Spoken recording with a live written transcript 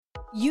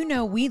You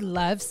know we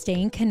love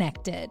staying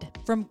connected.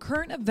 From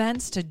current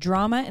events to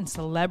drama and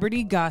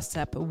celebrity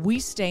gossip,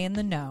 we stay in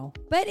the know.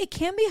 But it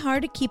can be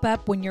hard to keep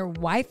up when your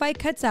Wi-Fi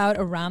cuts out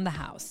around the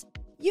house.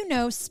 You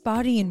know,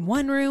 spotty in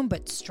one room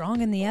but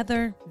strong in the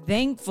other.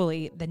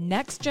 Thankfully, the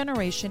next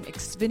generation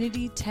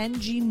Xfinity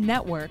 10G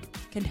network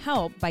can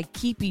help by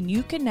keeping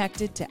you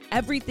connected to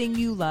everything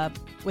you love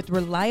with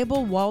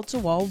reliable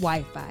wall-to-wall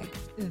Wi-Fi.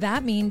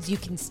 That means you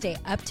can stay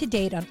up to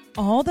date on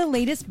all the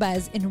latest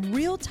buzz in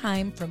real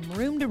time from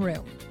room to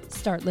room.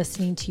 Start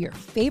listening to your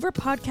favorite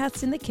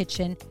podcasts in the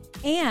kitchen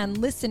and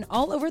listen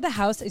all over the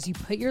house as you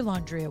put your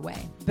laundry away.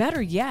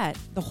 Better yet,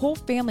 the whole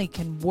family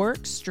can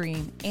work,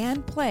 stream,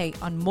 and play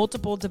on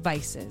multiple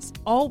devices,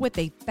 all with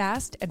a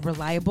fast and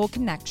reliable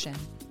connection.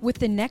 With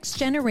the next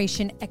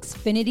generation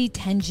Xfinity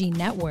 10G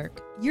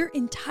network, your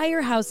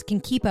entire house can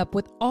keep up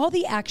with all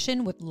the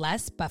action with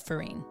less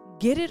buffering.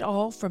 Get it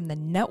all from the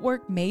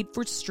network made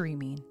for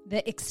streaming,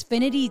 the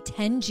Xfinity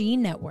 10G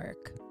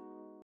network.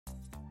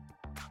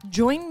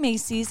 Join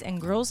Macy's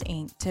and Girls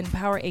Inc. to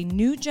empower a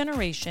new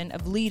generation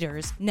of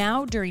leaders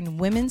now during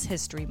Women's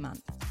History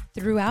Month.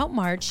 Throughout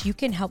March, you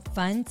can help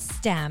fund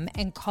STEM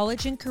and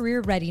college and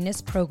career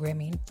readiness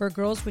programming for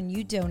girls when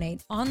you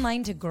donate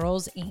online to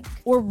Girls Inc.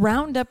 or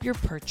round up your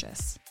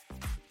purchase.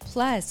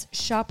 Plus,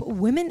 shop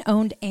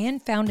women-owned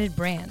and founded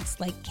brands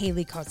like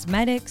Kaylee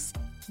Cosmetics,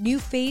 New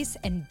Face,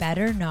 and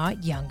Better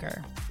Not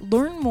Younger.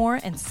 Learn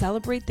more and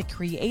celebrate the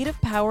creative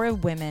power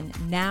of women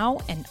now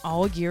and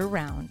all year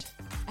round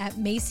at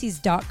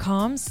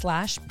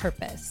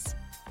Macys.com/purpose.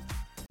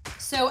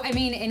 So, I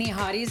mean, any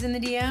hotties in the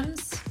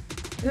DMs?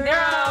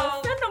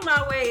 Girl, send them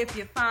my way if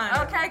you find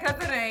them. Okay,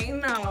 because it ain't.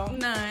 No,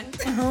 none.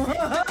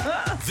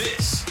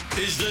 This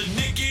is the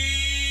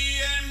Nikki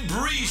and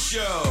Bree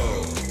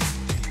Show.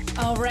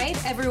 All right,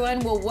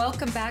 everyone. Well,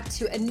 welcome back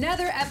to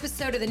another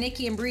episode of the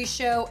Nikki and Bree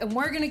Show, and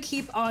we're going to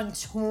keep on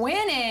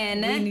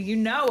twinning. You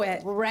know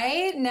it.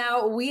 Right?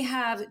 Now, we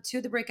have two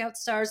of the breakout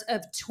stars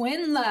of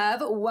Twin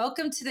Love.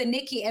 Welcome to the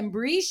Nikki and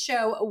Bree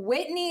Show,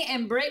 Whitney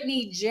and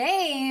Brittnay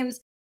James.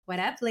 What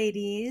up,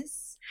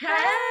 ladies? Hey!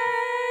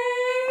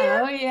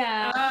 Oh,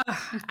 yeah.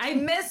 I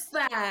missed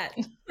that.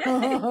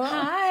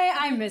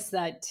 Hi, I miss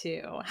that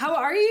too. How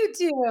are you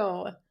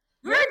two?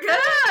 We're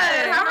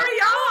good. How are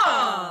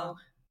y'all?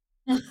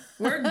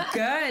 We're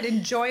good.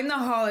 Enjoying the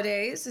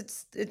holidays.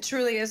 It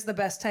truly is the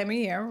best time of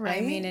year,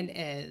 right? I mean, it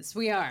is.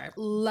 We are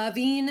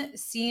loving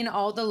seeing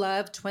all the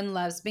love Twin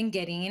Love's been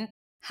getting.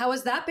 How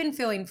has that been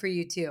feeling for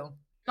you two?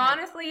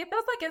 Honestly, it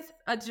feels like it's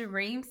a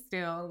dream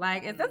still.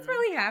 Like, is this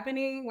really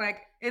happening?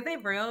 Like, is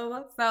it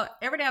real? So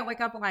every day I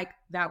wake up like,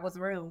 that was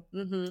real.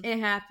 It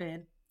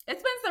happened.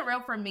 It's been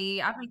surreal for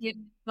me. I've been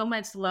getting so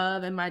much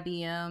love in my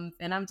DMs,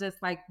 and I'm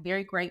just like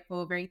very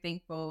grateful, very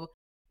thankful.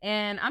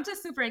 And I'm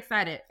just super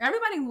excited.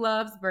 Everybody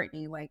loves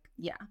Brittnay. Like,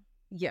 yeah.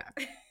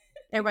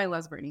 Everybody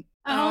loves Brittnay.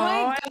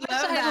 Oh my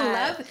gosh, I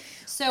love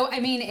So, I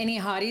mean, any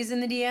hotties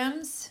in the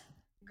DMs?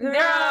 Girl,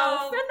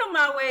 send them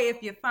my way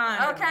if you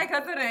find them. Okay,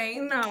 because it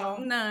ain't. No,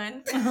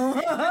 none.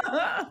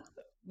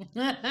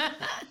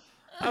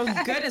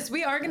 Oh, goodness.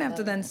 We are going to have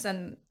to then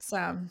send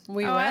some.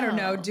 I don't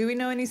know. Do we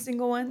know any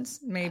single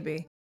ones?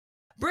 Maybe.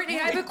 Brittnay,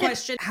 I have a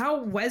question.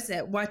 How was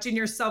it watching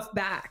yourself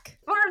back?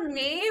 For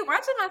me,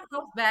 watching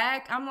myself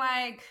back, I'm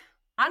like,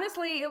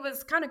 honestly, it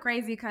was kind of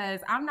crazy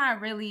because I'm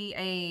not really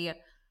a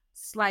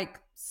like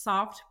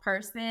soft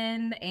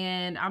person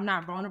and I'm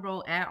not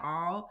vulnerable at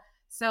all.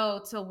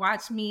 So to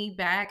watch me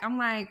back, I'm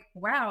like,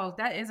 wow,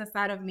 that is a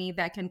side of me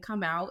that can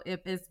come out if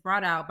it's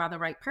brought out by the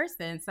right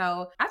person.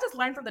 So I just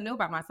learned something new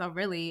about myself,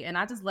 really. And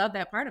I just love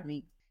that part of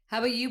me. How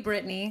about you,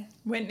 Brittnay?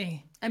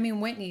 Whitney. I mean,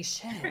 Whitney,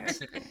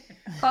 shit.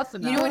 Close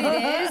enough. You know what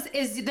it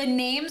is the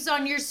names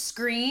on your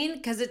screen,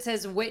 because it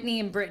says Whitney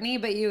and Brittnay,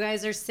 but you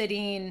guys are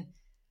sitting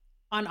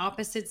on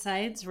opposite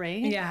sides,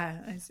 right? Yeah,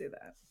 I see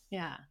that.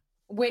 Yeah.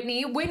 Whitney,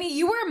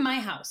 you were in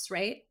my house,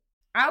 right?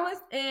 I was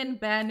in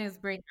Bad News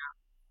Breakout.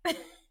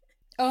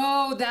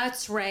 Oh,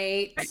 that's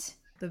right.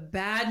 The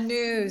bad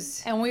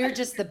news. And we were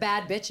just the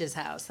bad bitches'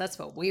 house. That's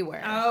what we were.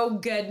 Oh,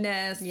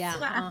 goodness. Yeah.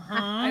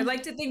 I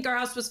like to think our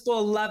house was full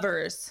of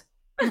lovers.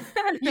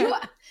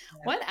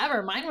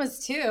 Whatever. Mine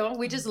was too.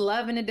 We just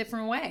love in a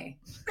different way.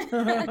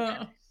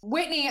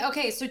 Whitney,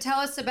 okay, so tell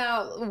us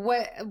about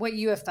what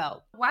you have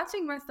felt.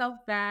 Watching myself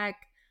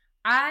back,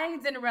 I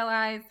didn't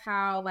realize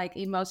how like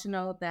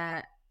emotional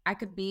that I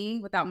could be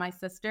without my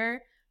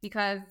sister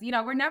because, you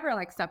know, we're never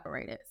like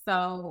separated.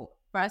 So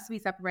for us to be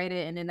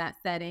separated and in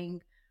that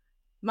setting,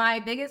 my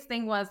biggest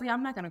thing was, yeah,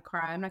 I'm not going to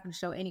cry. I'm not going to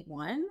show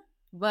anyone,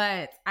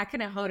 but I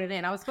couldn't hold it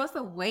in. I was supposed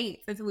to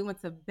wait until we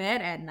went to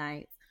bed at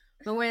night.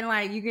 But when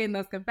like you get in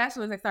those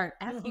confessionals, they start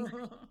asking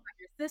about your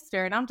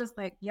sister. And I'm just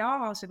like,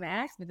 y'all shouldn't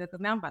ask me this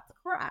because now I'm about to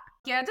cry.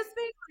 Yeah, just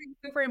being like,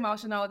 super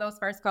emotional those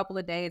first couple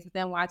of days. But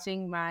then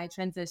watching my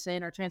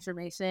transition or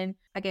transformation,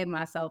 I gave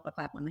myself a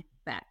clap on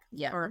back.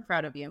 Yeah. Or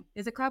proud of you.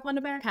 Is it clap on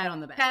the back? Pat on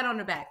the back. Pat on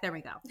the back. There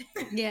we go.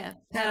 Yeah,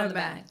 pat on the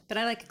back. But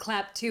I like a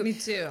clap too. Me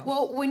too.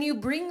 Well, when you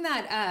bring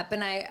that up,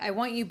 and I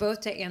want you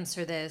both to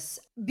answer this,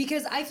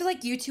 because I feel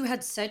like you two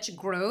had such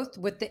growth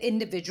with the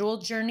individual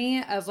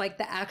journey of like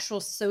the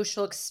actual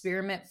social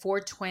experiment for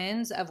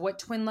twins of what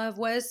twin love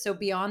was. So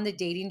beyond the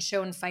dating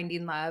show and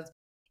finding love,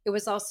 it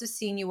was also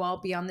seeing you all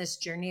be on this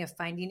journey of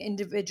finding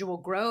individual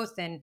growth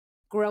and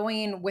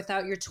growing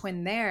without your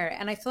twin there.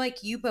 And I feel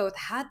like you both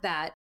had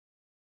that.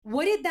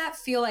 What did that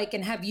feel like?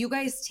 And have you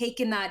guys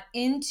taken that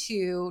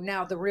into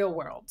now the real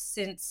world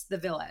since the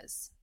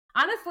villas?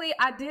 Honestly,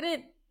 I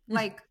didn't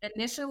like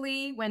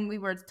initially when we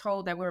were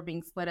told that we were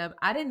being split up,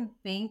 I didn't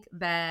think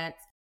that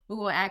we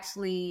will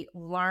actually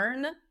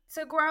learn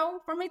to grow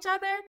from each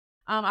other.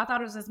 I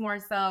thought it was just more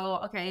so,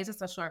 okay, it's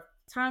just a short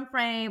time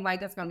frame.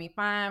 Like, it's going to be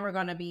fine. We're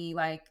going to be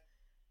like,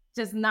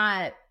 just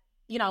not,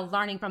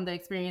 learning from the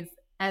experience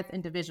as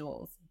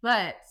individuals.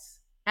 But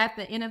at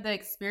the end of the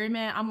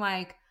experiment, I'm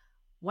like,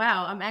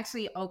 wow, I'm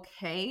actually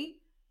okay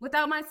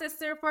without my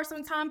sister for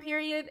some time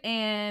period.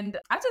 And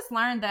I just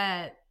learned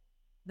that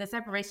the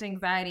separation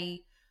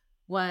anxiety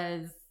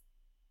I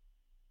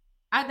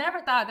never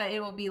thought that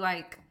it would be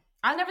like,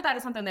 I never thought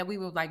it's something that we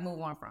would like move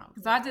on from.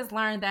 So I just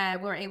learned that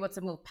we were able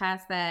to move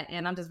past that.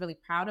 And I'm just really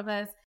proud of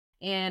us.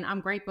 And I'm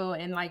grateful.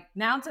 And like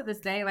now to this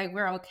day, like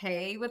we're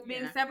okay with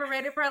being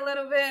separated for a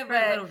little bit. But,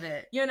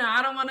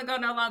 I don't want to go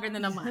no longer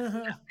than a month.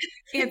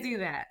 Can't do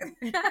that.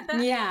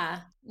 Yeah,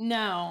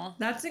 no.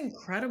 That's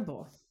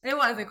incredible. It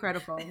was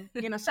incredible.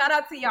 Shout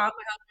out to y'all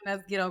for helping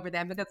us get over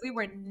that, because we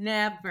were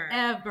never,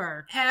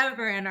 ever,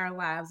 ever in our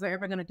lives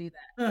ever going to do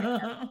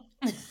that.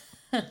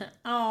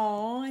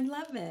 Oh, I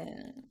love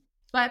it.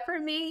 But for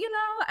me,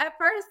 at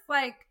first,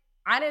 like,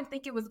 I didn't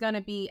think it was going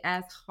to be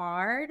as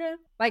hard.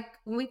 Like,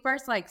 when we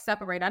first, like,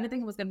 separated, I didn't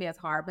think it was going to be as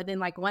hard. But then,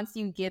 like, once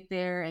you get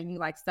there and you,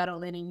 like,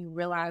 settle in and you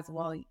realize,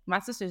 well, my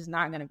sister's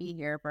not going to be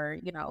here for,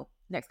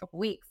 next couple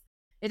weeks,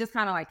 it just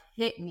kind of, like,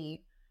 hit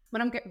me. But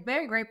I'm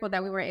very grateful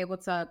that we were able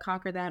to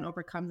conquer that and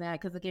overcome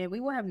that. Because, again, we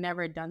would have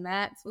never done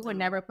that. We would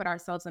never put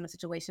ourselves in a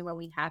situation where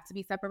we have to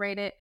be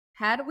separated.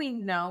 Had we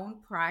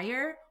known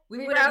prior,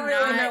 we would have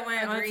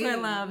not agreed.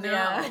 Love. No.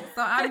 Yeah.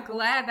 So I'm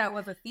glad that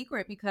was a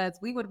secret, because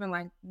we would have been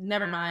like,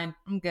 never mind,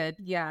 I'm good.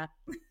 Yeah.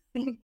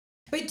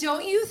 But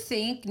don't you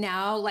think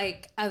now,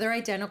 like other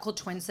identical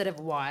twins that have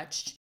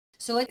watched,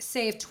 so let's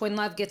say if Twin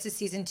Love gets a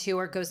season 2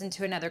 or goes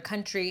into another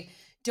country,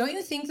 don't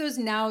you think those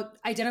now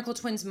identical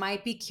twins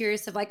might be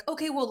curious of like,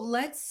 okay, well,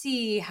 let's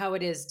see how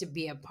it is to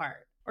be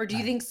apart? Or do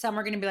you think some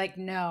are going to be like,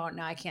 no,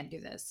 I can't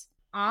do this?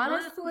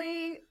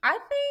 Honestly, I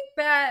think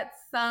that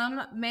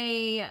some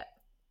may.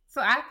 So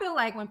I feel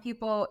like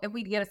if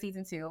we get a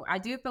season 2, I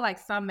do feel like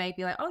some may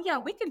be like, oh yeah,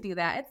 we can do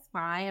that. It's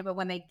fine. But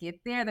when they get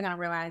there, they're going to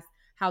realize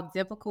how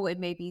difficult it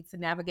may be to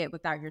navigate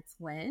without your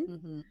twin.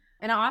 Mm-hmm.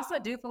 And I also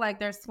do feel like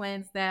there's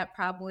twins that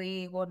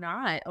probably will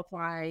not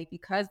apply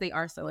because they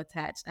are so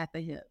attached at the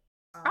hip.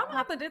 I'm gonna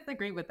have to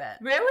disagree with that.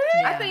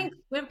 Really? Yeah. I think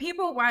when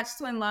people watch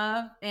Twin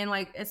Love, and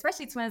like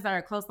especially twins that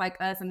are close like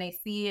us, and they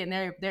see it and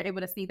they're able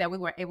to see that we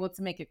were able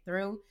to make it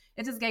through,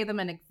 it just gave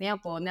them an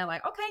example, and they're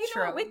like, okay,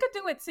 know what? We could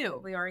do it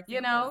too. We are,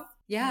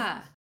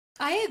 Yeah.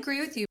 I agree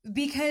with you,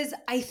 because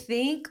I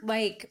think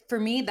like for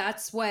me,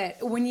 that's what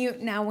when you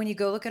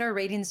go look at our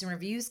ratings and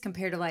reviews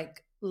compared to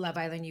like Love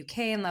Island UK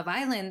and Love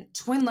Island,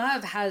 Twin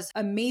Love has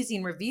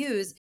amazing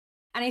reviews.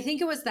 And I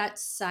think it was that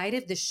side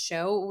of the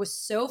show. It was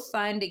so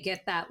fun to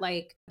get that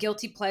like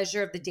guilty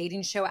pleasure of the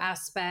dating show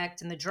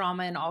aspect and the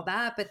drama and all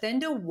that. But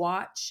then to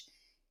watch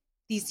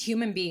these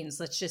human beings,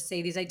 let's just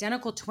say these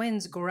identical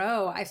twins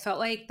grow, I felt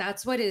like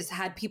that's what has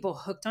had people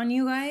hooked on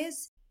you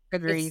guys.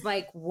 Agreed. It's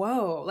like,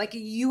 whoa, like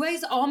you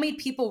guys all made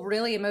people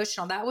really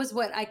emotional. That was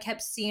what I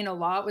kept seeing a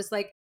lot, was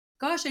like,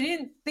 gosh, I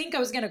didn't think I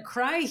was going to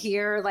cry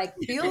here, like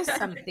feel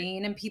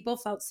something. And people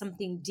felt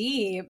something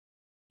deep.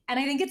 And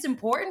I think it's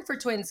important for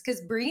twins,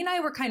 because Bree and I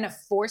were kind of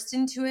forced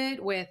into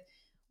it with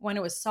when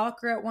it was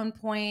soccer at one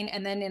point,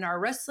 and then in our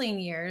wrestling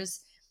years,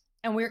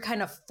 and we were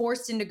kind of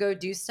forced into go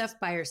do stuff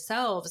by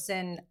ourselves.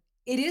 And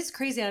it is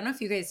crazy. I don't know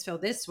if you guys feel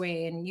this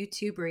way, and you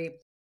too, Bree.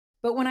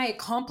 But when I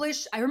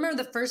remember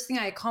the first thing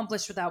I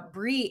accomplished without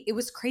Bree, it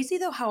was crazy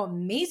though how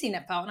amazing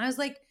it felt. And I was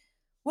like,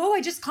 whoa,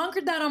 I just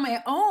conquered that on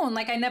my own.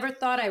 Like I never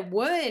thought I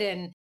would.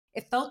 And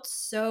it felt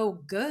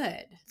so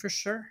good. For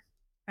sure.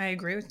 I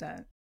agree with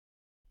that.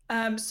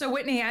 So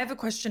Whittnay, I have a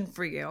question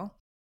for you.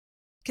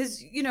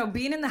 Because,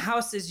 being in the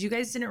houses, you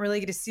guys didn't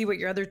really get to see what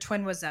your other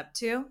twin was up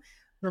to.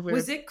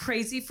 Was it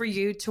crazy for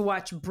you to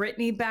watch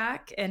Brittnay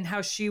back and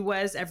how she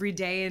was every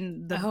day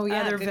in the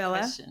other villa?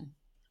 Question.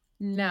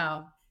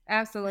 No,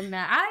 absolutely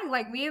not.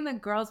 Me and the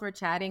girls were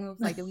chatting.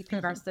 Like, we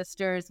think our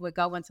sisters would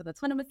go into the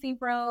intimacy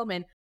room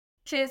and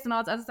kiss and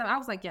all this other stuff. I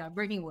was like, yeah,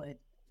 Brittnay would.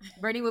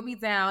 Brittnay would be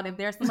down if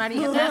there's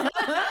somebody in that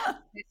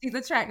she's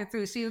attracted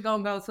to. She's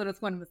gonna go to the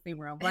intimacy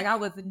room. Like, I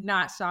was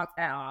not shocked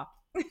at all.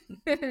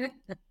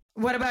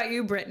 What about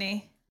you,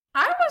 Brittnay?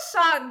 I was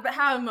shocked at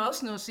how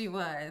emotional she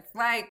was.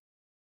 Like,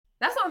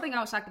 That's the only thing I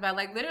was shocked about.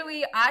 Like,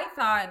 literally, I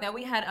thought that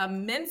we had a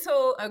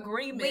mental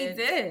agreement. We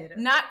did.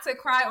 Not to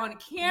cry on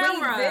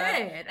camera. We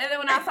did. And then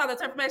when I saw the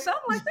information, I'm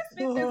like, this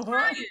bitch is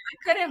crying. I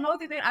couldn't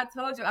hold it in. I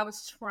told you I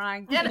was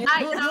trying. And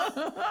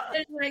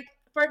it's like,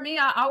 for me,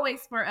 I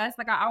always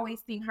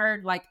seen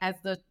her like as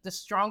the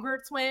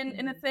stronger twin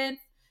in a sense.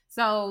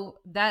 So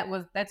that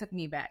took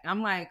me back.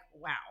 I'm like,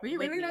 wow. Were you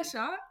really that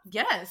shocked?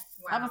 Yes.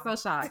 Wow. I was so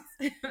shocked.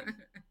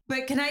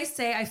 But can I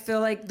say, I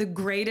feel like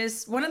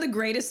one of the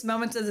greatest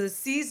moments of the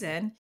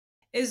season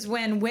is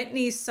when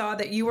Whittnay saw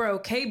that you were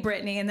okay,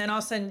 Brittnay, and then all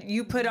of a sudden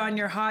you put on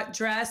your hot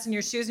dress and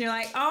your shoes and you're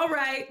like, all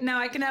right, now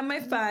I can have my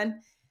fun.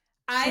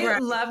 I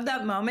love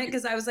that moment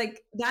because I was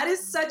like, that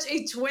is such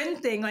a twin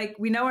thing. Like,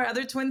 we know our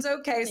other twin's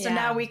okay, so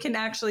now we can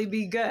actually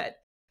be good.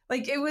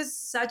 Like, it was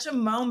such a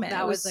moment.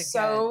 That it was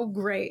so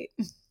great.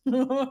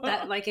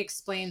 That like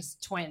explains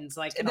twins,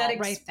 like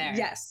right there.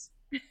 Yes.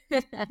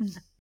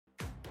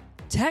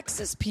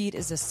 Texas Pete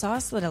is a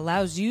sauce that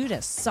allows you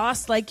to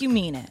sauce like you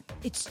mean it.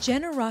 It's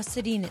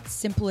generosity in its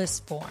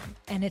simplest form,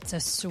 and it's a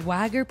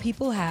swagger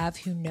people have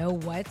who know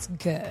what's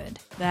good.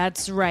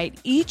 That's right.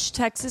 Each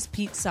Texas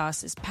Pete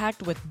sauce is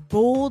packed with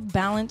bold,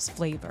 balanced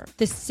flavor.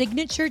 The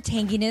signature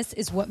tanginess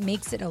is what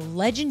makes it a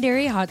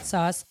legendary hot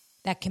sauce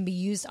that can be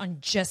used on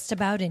just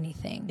about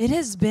anything. It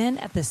has been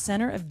at the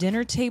center of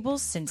dinner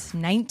tables since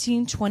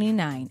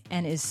 1929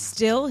 and is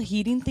still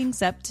heating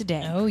things up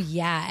today. Oh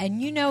yeah,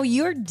 and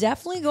you're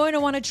definitely going to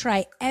want to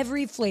try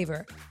every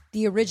flavor.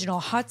 The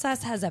original hot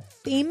sauce has a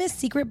famous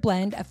secret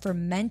blend of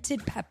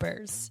fermented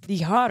peppers. The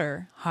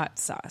hotter hot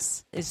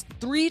sauce is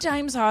 3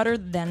 times hotter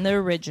than the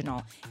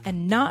original,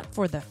 and not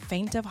for the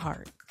faint of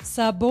heart.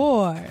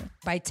 Sabor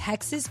by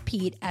Texas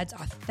Pete adds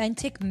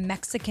authentic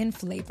Mexican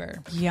flavor.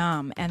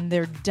 Yum, and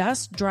their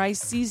dust dry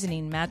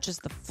seasoning matches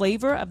the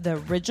flavor of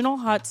the original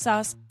hot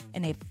sauce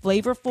in a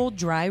flavorful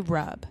dry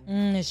rub.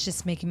 It's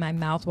just making my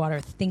mouth water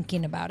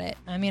thinking about it.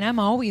 I mean, I'm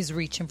always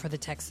reaching for the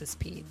Texas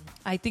Pete.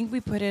 I think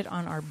we put it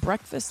on our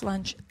breakfast,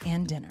 lunch,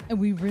 and dinner. And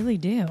we really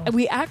do. And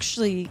we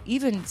actually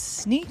even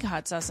sneak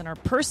hot sauce in our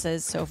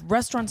purses, so if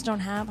restaurants don't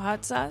have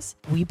hot sauce,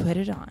 we put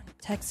it on.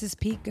 Texas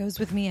Pete goes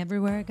with me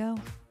everywhere I go.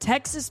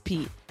 Texas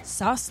Pete,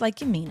 sauce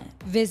like you mean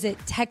it. Visit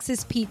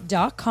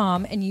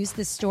TexasPete.com and use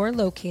the store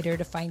locator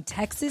to find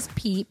Texas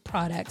Pete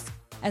products,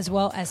 as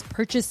well as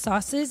purchase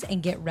sauces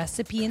and get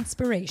recipe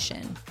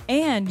inspiration.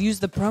 And use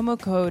the promo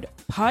code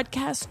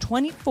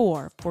podcast24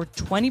 for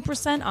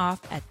 20% off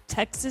at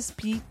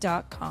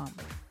TexasPete.com.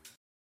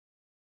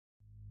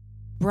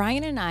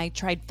 Brian and I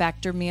tried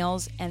Factor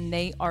meals, and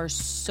they are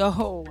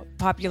so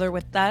popular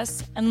with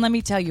us, and let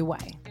me tell you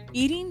why.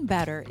 Eating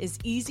better is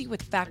easy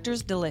with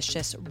Factor's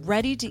delicious,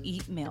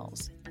 ready-to-eat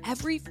meals.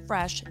 Every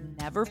fresh,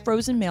 never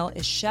frozen meal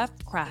is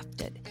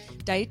chef-crafted,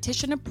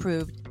 dietitian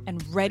approved,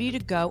 and ready to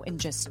go in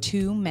just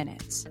 2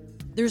 minutes.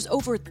 There's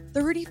over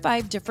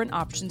 35 different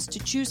options to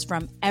choose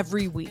from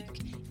every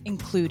week,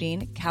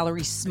 including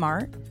Calorie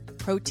Smart,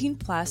 Protein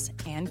Plus,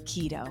 and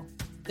Keto.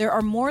 There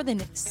are more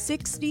than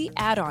 60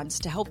 add-ons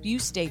to help you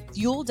stay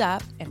fueled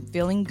up and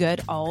feeling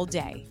good all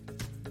day.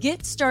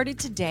 Get started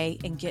today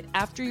and get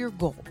after your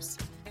goals.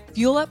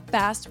 Fuel up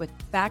fast with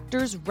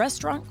Factor's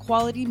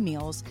restaurant-quality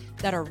meals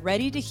that are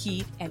ready to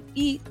heat and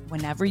eat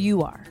whenever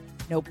you are.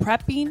 No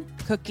prepping,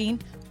 cooking,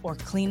 or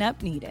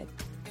cleanup needed.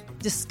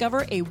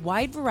 Discover a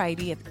wide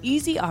variety of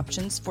easy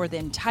options for the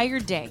entire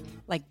day,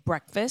 like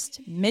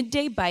breakfast,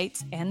 midday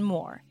bites, and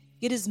more.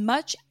 Get as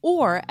much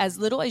or as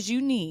little as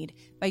you need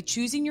by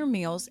choosing your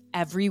meals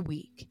every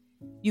week.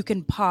 You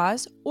can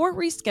pause or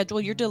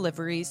reschedule your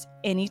deliveries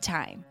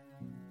anytime.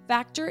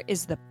 Factor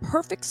is the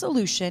perfect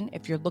solution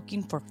if you're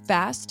looking for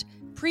fast,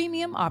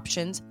 premium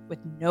options with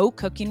no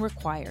cooking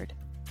required.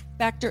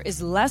 Factor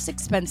is less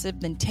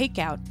expensive than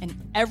takeout, and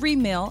every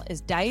meal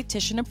is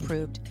dietitian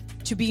approved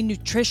to be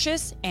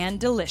nutritious and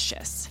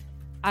delicious.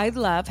 I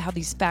love how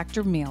these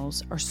Factor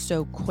meals are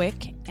so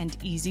quick and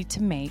easy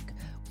to make.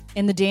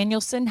 In the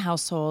Danielson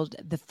household,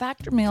 the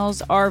Factor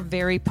meals are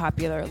very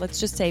popular. Let's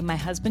just say my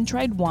husband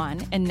tried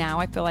one, and now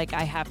I feel like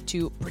I have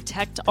to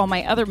protect all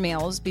my other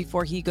meals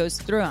before he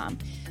goes through them.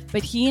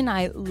 But he and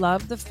I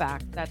love the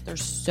fact that they're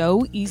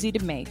so easy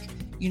to make.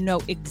 You know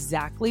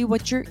exactly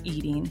what you're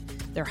eating.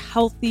 They're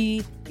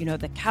healthy, you know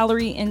the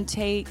calorie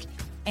intake,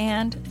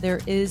 and there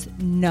is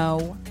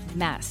no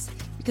mess.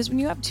 Because when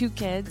you have 2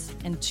 kids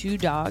and 2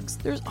 dogs,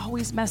 there's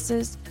always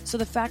messes. So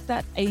the fact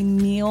that a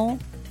meal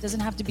doesn't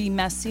have to be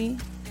messy,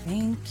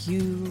 thank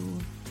you.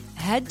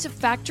 Head to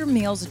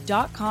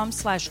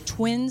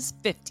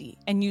factormeals.com/twins50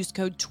 and use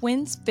code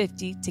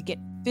twins50 to get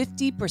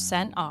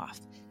 50% off.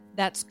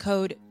 That's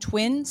code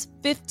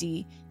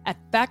twins50 at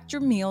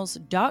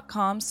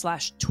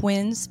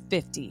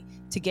factormeals.com/twins50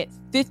 to get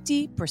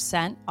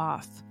 50%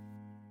 off.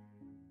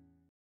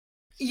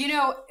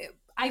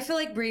 I feel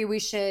like, Brie, we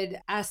should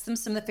ask them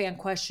some of the fan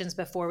questions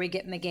before we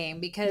get in the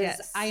game,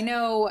 because I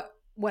know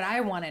what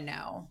I want to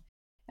know.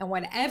 And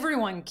what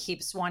everyone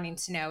keeps wanting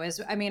to know is,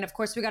 of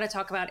course, we got to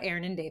talk about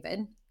Aaron and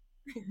David.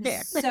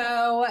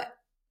 So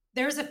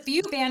there's a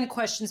few fan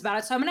questions about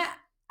it. So I'm going to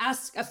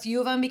ask a few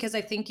of them because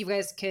I think you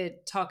guys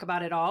could talk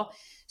about it all.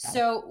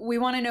 So we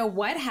want to know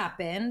what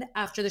happened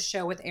after the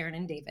show with Aaron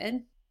and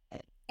David.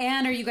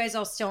 And are you guys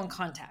all still in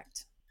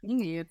contact? You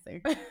can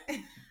answer.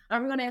 Are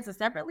we going to answer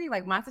separately,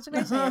 like my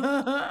situation?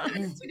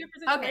 It's two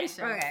different situations.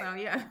 Okay. So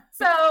yeah.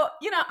 So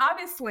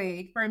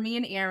obviously for me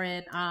and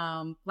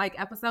Aaron, like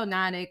episode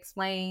 9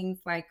 explains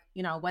like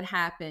what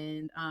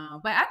happened.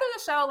 But after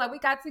the show, like we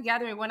got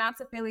together and went out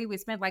to Philly. We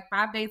spent like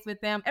 5 days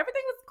with them.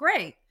 Everything was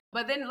great.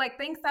 But then like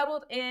things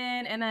settled in,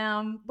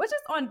 and we're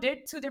just on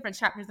 2 different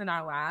chapters in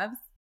our lives.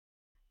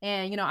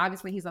 And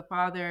obviously he's a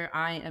father.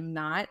 I am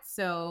not.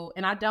 So,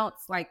 and I don't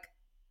like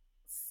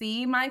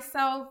see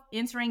myself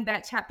entering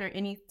that chapter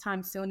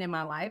anytime soon in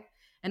my life,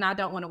 and I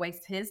don't want to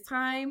waste his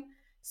time.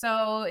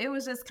 So it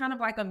was just kind of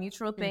like a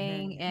mutual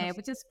thing, and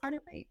we just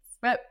parted ways.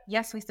 But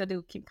yes, we still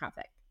do keep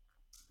contact.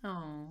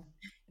 Oh,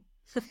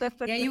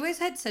 yeah, you guys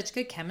had such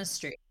good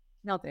chemistry.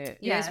 No, dude.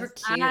 You guys were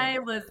cute. I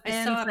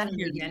saw it from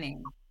the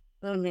beginning.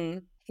 Mm-hmm.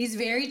 He's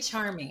very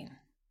charming.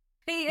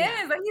 He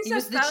is. Like, he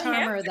was the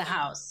charmer of the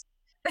house.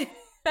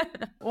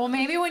 Well,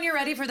 maybe when you're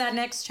ready for that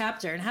next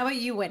chapter. And how about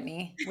you,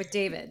 Whitney, with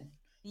David?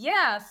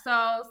 Yeah,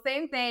 so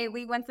same day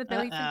we went to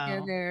Philly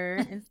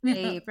together and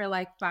stayed for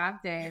like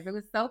 5 days. It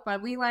was so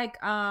fun. We like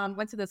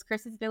went to this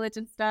Christmas village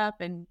and stuff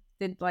and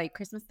did like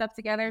Christmas stuff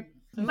together.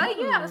 But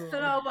yeah,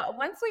 so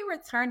once we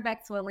returned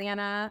back to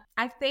Atlanta,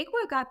 I think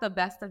what got the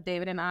best of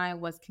David and I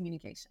was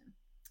communication.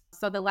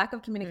 So the lack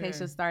of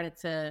communication started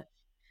to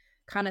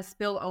kind of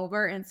spill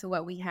over into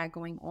what we had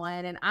going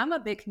on. And I'm a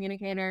big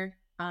communicator.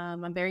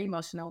 I'm very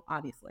emotional,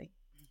 obviously.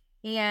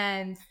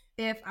 And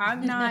if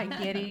I'm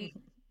not getting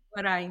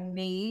what I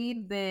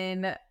need,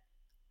 then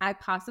I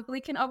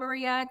possibly can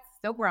overreact.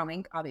 Still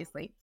growing,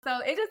 obviously. So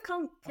it just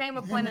came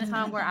a point in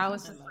time where I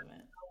was just like,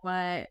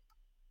 what,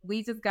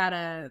 we just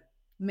gotta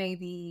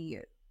maybe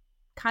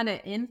kind of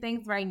end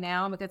things right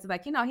now, because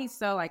like, he's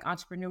so like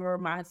entrepreneur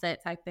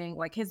mindset type thing.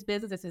 Like his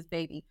business is his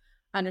baby.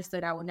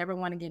 Understood. I would never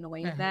want to get in the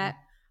way of that.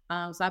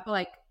 So I feel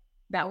like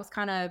that was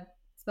kind of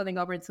spilling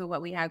over into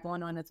what we had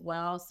going on as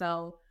well.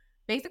 So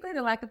basically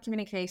the lack of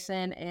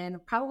communication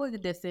and probably the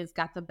distance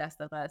got the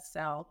best of us.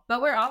 So,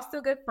 but we're all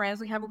still good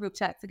friends. We have a group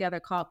chat together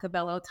called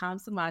Cabello Tom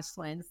Samaj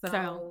Twins.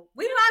 So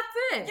we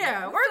locked in.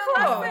 Yeah, we're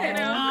close.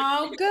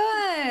 Oh,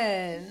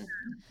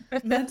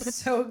 good. That's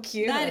so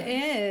cute. That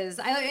is.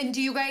 And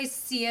do you guys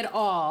see it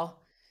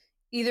all?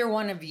 Either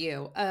one of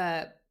you,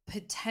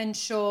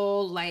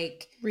 potential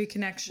like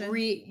reconnection,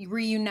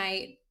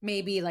 reunite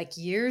maybe like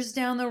years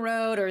down the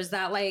road, or is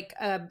that like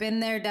been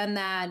there, done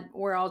that?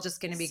 We're all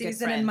just going to be good friends.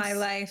 Season in my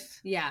life.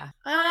 Yeah.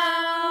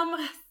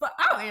 But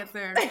I'll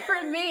answer.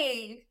 For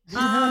me,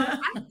 I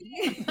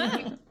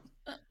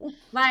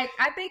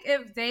think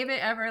if David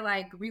ever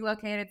like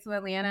relocated to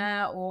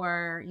Atlanta,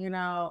 or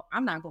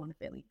I'm not going to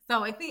Philly.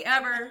 So if he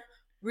ever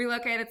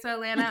relocated to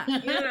Atlanta,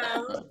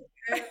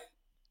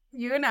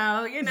 you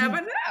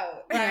never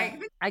know.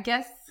 Like, I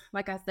guess,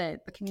 like I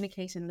said, the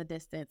communication, the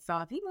distance. So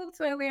if he moved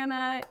to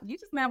Atlanta, you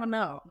just never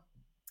know.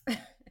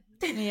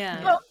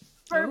 Yeah. But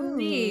for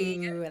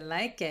me, I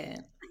like it.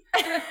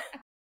 For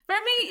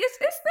me, it's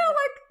still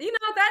like,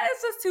 that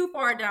is just too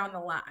far down the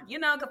line,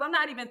 because I'm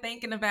not even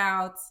thinking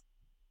about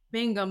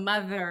being a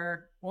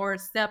mother or a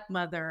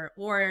stepmother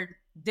or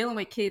dealing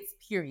with kids,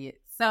 period.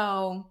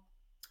 So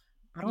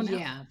I don't know.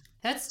 Yeah.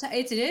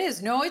 It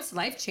is. No, it's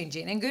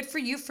life-changing, and good for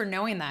you for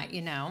knowing that,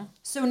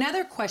 So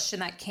another question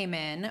that came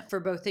in for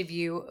both of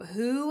you,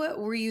 who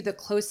were you the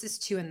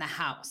closest to in the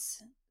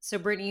house? So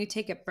Brittnay, you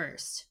take it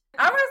first.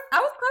 I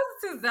was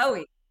closest to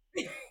Zoe.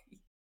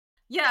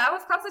 Yeah, I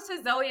was closest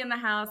to Zoe in the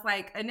house.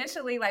 Like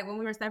initially, like when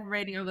we were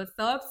separating, I was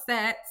so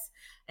upset.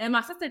 And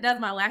my sister does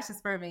my lashes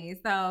for me.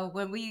 So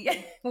when we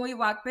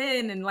walked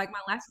in and like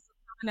my lashes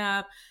were coming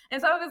up,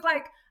 and so it was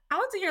like,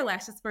 I'll do your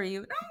lashes for you.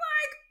 And I'm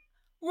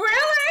like,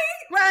 really?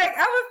 Like,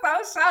 I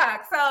was so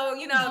shocked. So,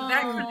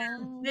 that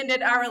kind of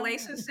ended our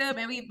relationship,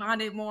 and we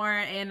bonded more,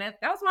 and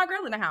that was my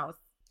girl in the house.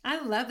 I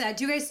love that.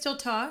 Do you guys still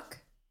talk?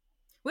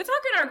 We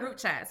talk in our group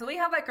chat. So we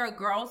have like our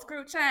girls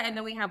group chat, and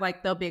then we have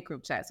like the big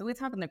group chat. So we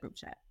talk in the group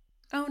chat.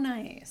 Oh,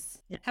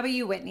 nice. Yeah. How about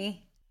you,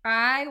 Whitney?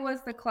 I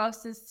was the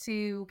closest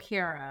to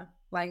Kira.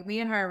 Like, me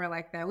and her were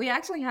like that. We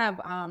actually have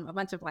a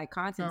bunch of like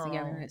content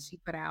together that she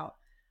put out.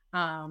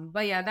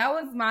 But yeah, that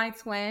was my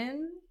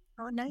twin.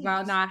 Oh, nice.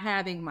 While not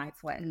having my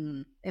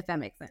twin, if that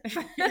makes sense.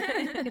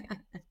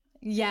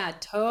 Yeah,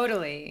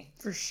 totally.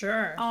 For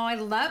sure. Oh, I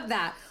love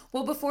that.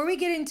 Well, before we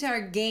get into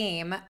our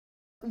game,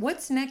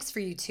 what's next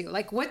for you two?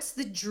 Like, what's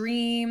the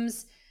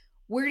dreams?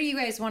 Where do you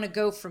guys want to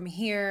go from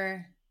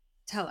here?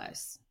 Tell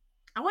us.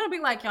 I want to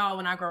be like y'all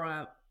when I grow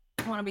up.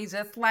 I want to be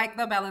just like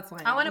the Bella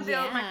twins. I want to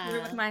build my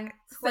career with my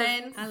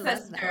twin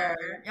sister.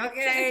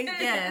 Okay?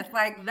 Yes.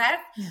 Like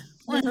that's...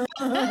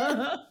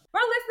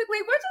 Realistically,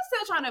 we're just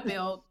still trying to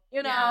build,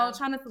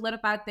 trying to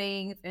solidify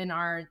things in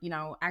our,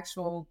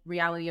 actual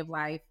reality of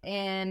life.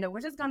 And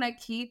we're just going to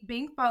keep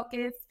being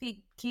focused,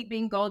 keep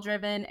being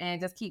goal-driven, and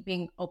just keep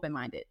being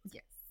open-minded.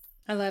 Yes.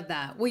 I love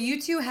that. Well,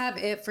 you two have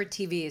it for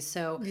TV.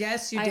 So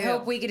yes, you do. I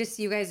hope we get to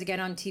see you guys again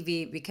on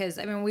TV because,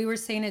 I mean, we were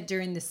saying it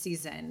during the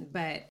season,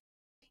 but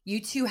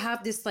you two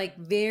have this like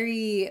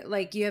very,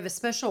 like you have a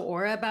special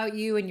aura about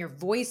you and your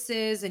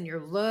voices and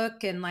your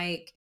look. And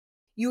like,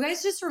 you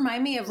guys just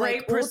remind me of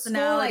great like old school,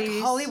 like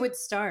personalities. Hollywood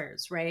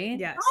stars, right?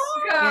 Yes.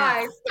 Oh,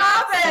 guys,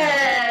 stop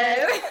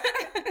it.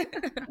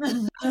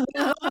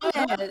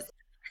 Yes.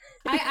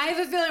 I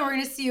have a feeling we're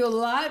going to see you a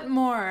lot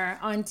more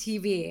on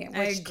TV, I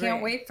which agree.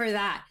 can't wait for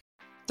that.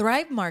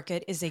 Thrive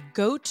Market is a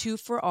go-to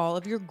for all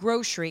of your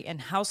grocery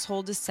and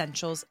household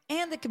essentials,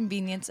 and the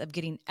convenience of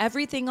getting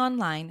everything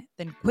online,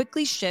 then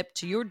quickly shipped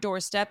to your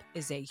doorstep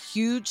is a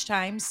huge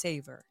time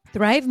saver.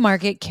 Thrive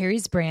Market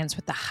carries brands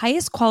with the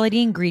highest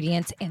quality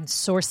ingredients and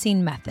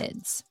sourcing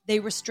methods. They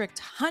restrict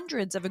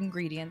hundreds of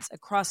ingredients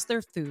across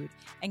their food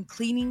and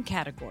cleaning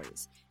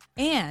categories,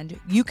 and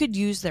you could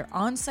use their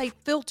on-site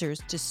filters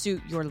to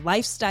suit your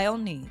lifestyle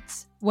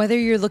needs. Whether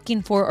you're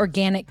looking for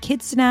organic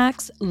kid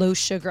snacks, low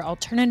sugar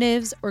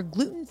alternatives, or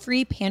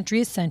gluten-free pantry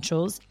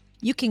essentials,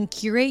 you can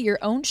curate your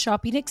own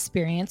shopping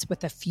experience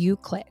with a few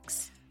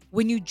clicks.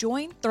 When you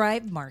join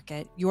Thrive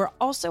Market, you are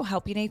also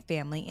helping a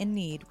family in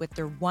need with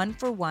their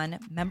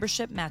 1-for-1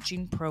 membership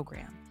matching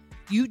program.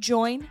 You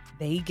join,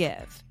 they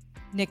give.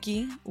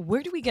 Nikki,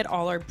 where do we get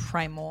all our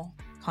primal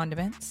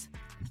condiments?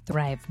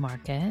 Thrive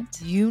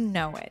Market. You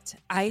know it.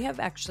 I have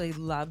actually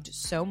loved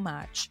so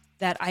much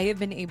that I have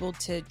been able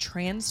to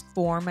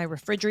transform my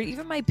refrigerator,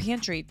 even my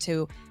pantry,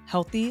 to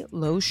healthy,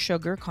 low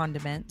sugar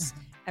condiments.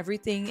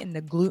 Everything in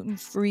the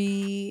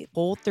gluten-free,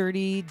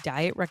 Whole30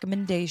 diet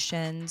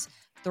recommendations.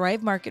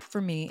 Thrive Market for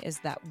me is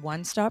that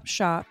one-stop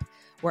shop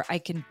where I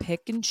can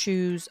pick and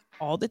choose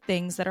all the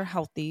things that are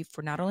healthy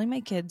for not only my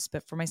kids,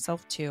 but for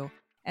myself too.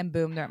 And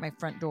boom, they're at my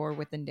front door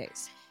within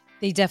days.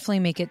 They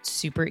definitely make it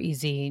super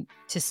easy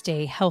to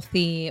stay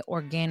healthy,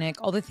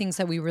 organic, all the things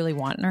that we really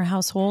want in our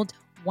household.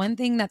 One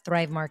thing that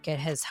Thrive Market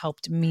has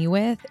helped me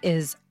with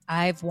is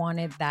I've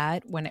wanted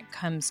that when it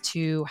comes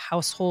to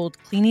household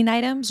cleaning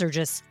items or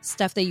just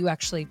stuff that you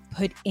actually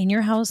put in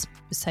your house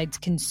besides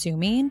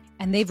consuming.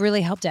 And they've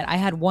really helped it. I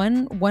had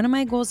one of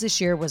my goals this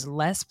year was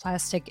less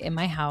plastic in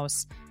my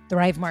house.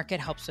 Thrive Market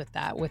helps with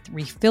that, with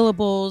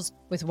refillables,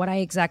 with what I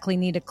exactly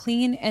need to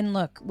clean. And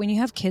look, when you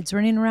have kids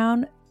running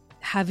around,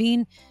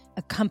 having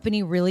a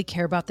company really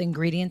care about the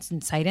ingredients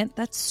inside it,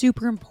 that's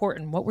super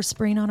important. What we're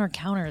spraying on our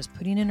counters,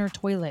 putting in our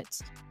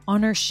toilets,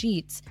 on our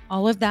sheets,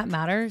 all of that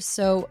matters.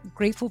 So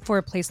grateful for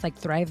a place like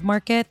Thrive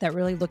Market that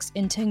really looks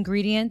into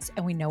ingredients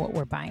and we know what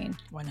we're buying.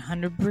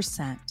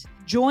 100%.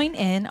 Join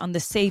in on the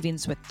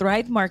savings with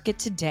Thrive Market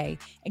today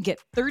and get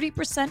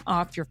 30%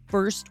 off your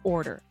first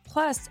order,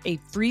 plus a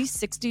free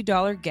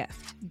 $60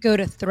 gift. Go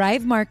to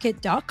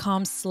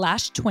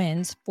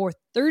thrivemarket.com/twins for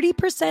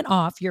 30%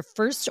 off your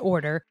first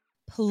order,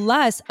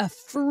 plus a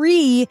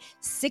free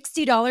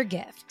 $60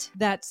 gift.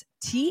 That's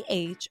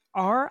THRIVE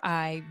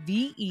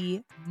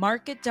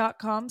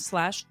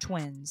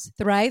market.com/twins.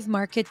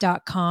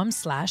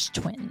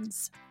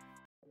 thrivemarket.com/twins.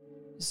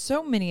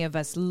 So many of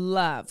us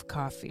love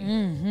coffee.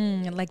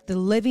 Like the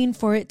living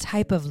for it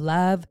type of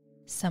love.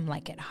 Some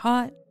like it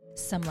hot,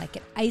 some like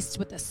it iced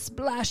with a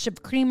splash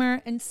of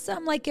creamer, and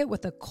some like it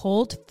with a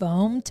cold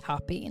foam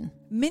topping.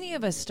 Many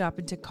of us stop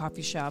into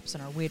coffee shops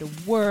on our way to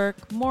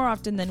work more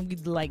often than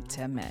we'd like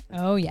to admit.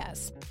 Oh,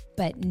 yes.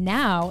 But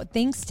now,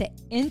 thanks to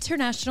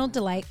International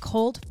Delight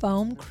Cold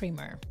Foam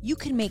Creamer, you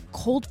can make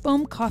cold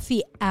foam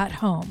coffee at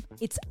home.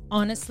 It's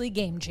honestly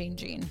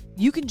game-changing.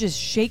 You can just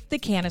shake the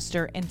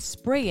canister and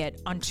spray it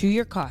onto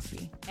your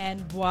coffee.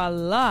 And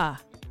voila!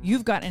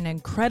 You've got an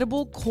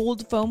incredible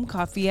cold foam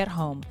coffee at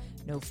home.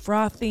 No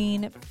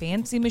frothing,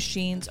 fancy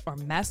machines, or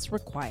mess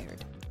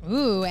required.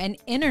 Ooh, and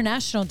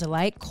International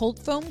Delight Cold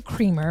Foam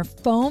Creamer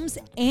foams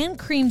and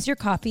creams your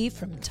coffee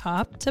from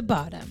top to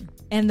bottom.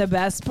 And the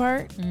best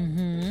part?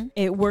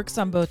 It works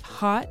on both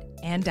hot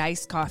and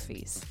iced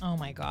coffees. Oh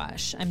my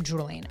gosh, I'm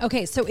drooling.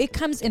 Okay, so it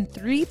comes in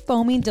 3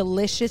 foaming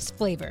delicious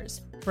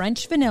flavors: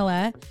 French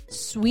vanilla,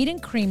 sweet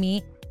and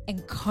creamy,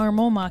 and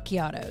caramel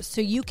macchiato. So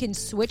you can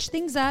switch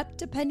things up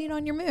depending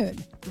on your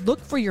mood.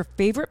 Look for your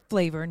favorite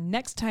flavor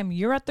next time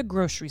you're at the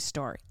grocery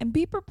store and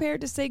be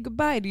prepared to say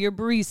goodbye to your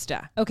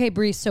barista. Okay,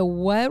 Bree, so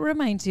what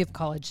reminds you of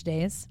college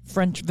days?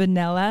 French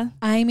vanilla.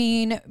 I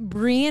mean,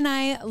 Bree and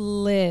I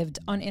lived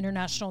on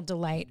International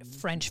Delight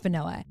French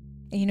vanilla.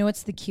 And you know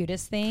what's the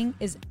cutest thing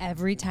is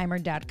every time our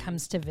dad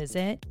comes to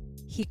visit,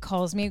 he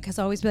calls me because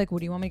I always be like,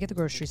 what do you want me to get at the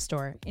grocery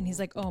store? And he's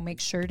like, oh, make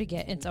sure to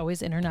get, it's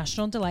always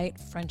International Delight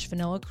French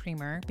vanilla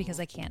creamer because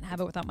I can't have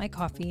it without my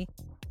coffee.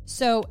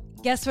 So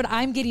guess what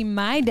I'm getting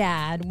my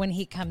dad when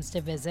he comes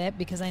to visit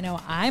because I know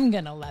I'm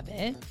going to love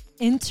it.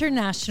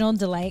 International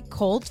Delight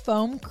Cold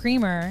Foam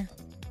Creamer.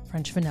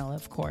 French vanilla,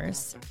 of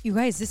course. You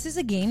guys, this is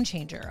a game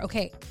changer.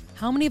 Okay,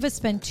 how many of us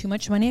spend too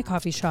much money at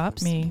coffee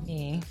shops?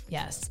 Me,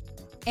 yes.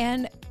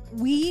 And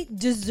we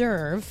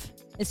deserve,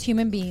 as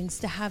human beings,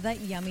 to have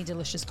that yummy,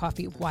 delicious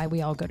coffee. Why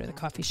we all go to the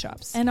coffee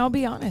shops. And I'll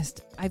be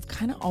honest, I've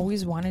kind of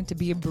always wanted to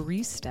be a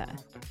barista.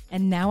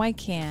 And now I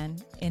can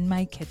in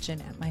my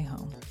kitchen at my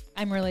home.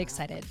 I'm really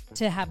excited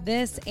to have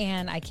this,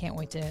 and I can't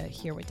wait to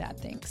hear what Dad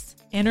thinks.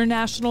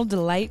 International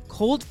Delight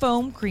Cold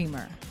Foam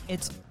Creamer.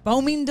 It's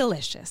foaming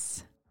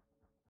delicious.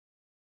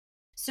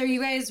 So are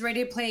you guys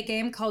ready to play a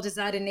game called Is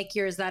That a Nikki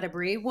or Is That a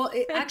Brie? Well,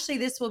 actually,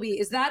 this will be,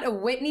 is that a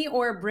Whitney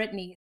or a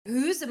Brittnay?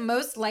 Who's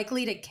most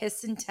likely to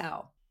kiss and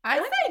tell? I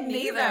say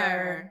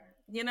neither.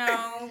 You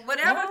know,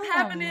 whatever's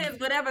happening is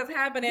whatever's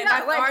happening.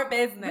 That's our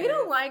business. We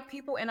don't like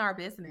people in our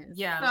business.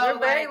 Yeah. So we're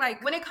very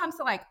like, when it comes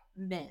to like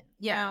men,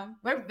 Yeah. you know,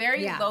 we're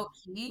very low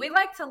key. We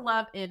like to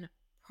love in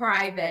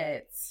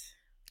private.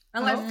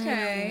 Unless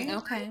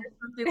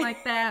something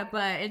like that.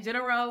 But in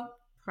general,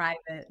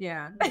 private.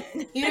 Yeah.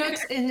 You know,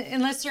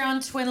 unless you're on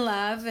Twin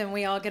Love and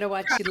we all get to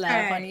watch you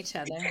love on each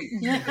other.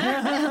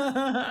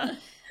 I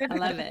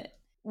love it.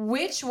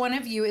 Which one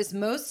of you is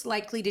most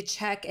likely to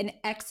check an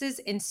ex's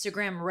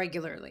Instagram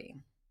regularly?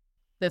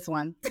 This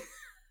one.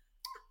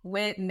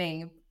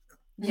 Whitney.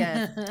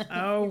 Yes.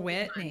 Oh,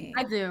 Whitney.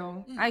 I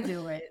do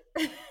it.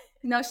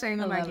 No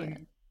shame in my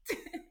game.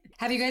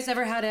 Have you guys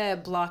ever had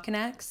to block an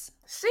ex?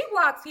 She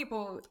blocks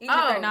people even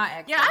if they're not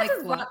exes. Yeah, I Like,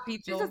 just block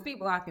people. She just be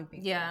blocking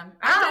people. Yeah.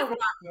 I I don't don't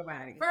block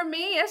nobody. For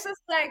me, it's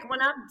just like when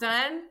I'm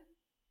done,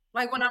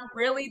 like when I'm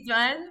really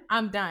done,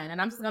 I'm done,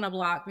 and I'm just gonna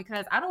block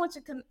because I don't want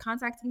you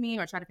contacting me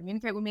or try to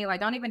communicate with me. Like,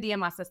 don't even DM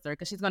my sister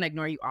because she's gonna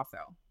ignore you also.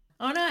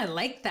 Oh no, I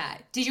like that.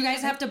 Did you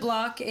guys have to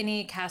block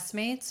any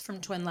castmates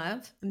from Twin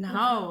Love?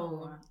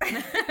 No,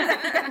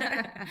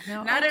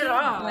 not at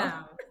all. No.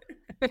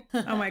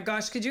 Oh my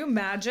gosh, could you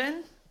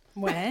imagine?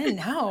 When?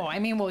 No. I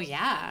mean, well,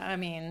 yeah. I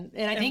mean,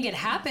 and I think it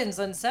happens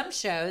on some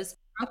shows.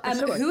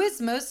 Sure. Who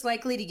is most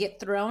likely to get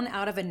thrown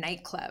out of a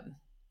nightclub?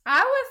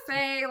 I would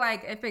say,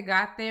 like, if it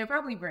got there,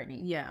 probably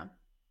Brittnay. Yeah.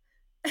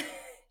 And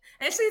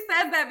she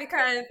says that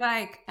because,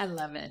 like, I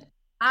love it.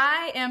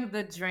 I am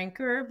the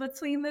drinker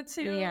between the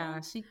two.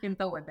 Yeah, she can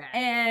throw it back.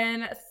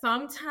 And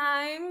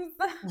sometimes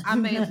I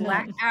may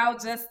black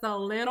out just a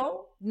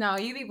little. No,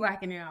 you be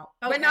blacking out,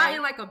 Okay. but not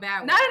in like a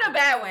bad way. Not in a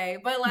bad way,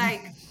 but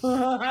like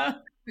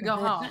To go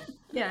home.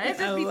 Yeah, it I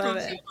just be love some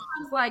it.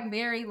 She's like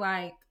very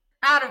like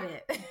out of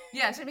it.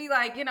 yeah, she'd be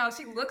like, you know,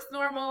 she looks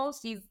normal.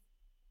 She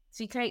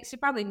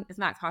probably is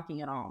not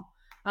talking at all.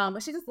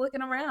 But she's just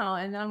looking around,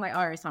 and then I'm like,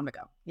 all right, it's time to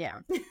go. Yeah.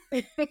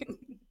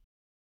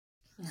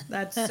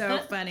 That's so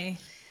funny.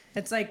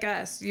 It's like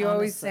us. You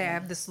always say, I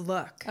have this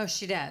look. Oh,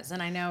 she does.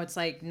 And I know it's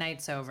like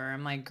night's over.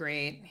 I'm like,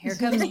 great. Here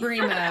comes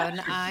Brie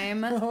mode.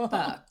 I'm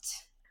fucked.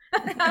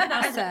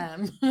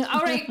 Awesome.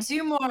 All right,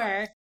 two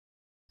more.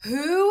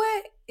 Who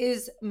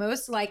is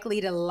most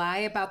likely to lie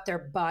about their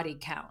body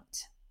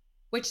count?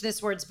 Which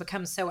this word's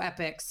become so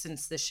epic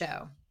since the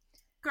show.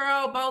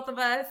 Girl, both of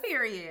us.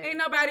 Period. Ain't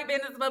nobody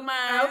business but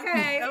mine.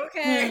 Okay.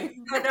 Okay.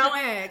 So don't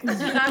ask.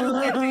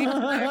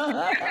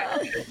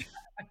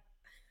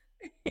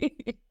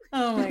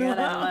 Oh my God,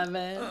 I love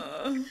it.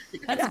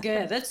 That's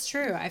good. That's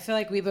true. I feel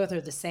like we both are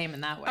the same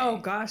in that way. Oh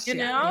gosh, You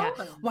yeah. know?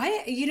 Yeah.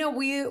 Why,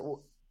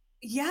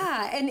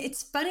 and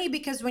it's funny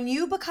because when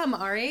you become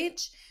our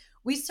age,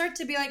 we start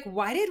to be like,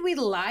 why did we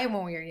lie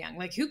when we were young?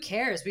 Like, who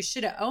cares? We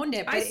should have owned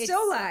it. But I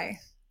still lie.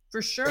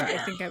 For sure. I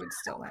think I would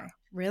still lie.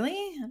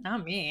 Really?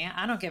 Not me.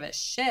 I don't give a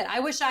shit.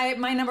 I wish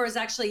my number was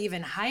actually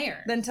even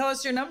higher. Then tell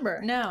us your number.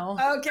 No.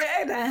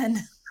 Okay,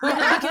 then. Well,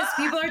 because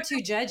people are too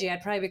judgy.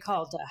 I'd probably be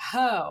called a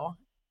hoe.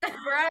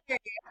 Right.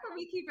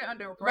 We keep it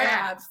under Wraps,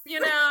 wraps.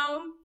 you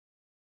know?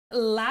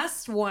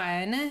 Last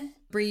one.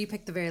 Brie, you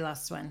picked the very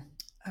last one.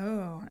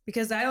 Oh,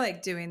 because I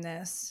like doing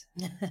this.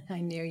 I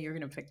knew you were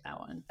going to pick that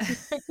one.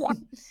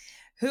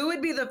 Who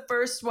would be the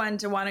first one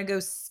to want to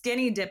go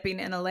skinny dipping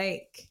in a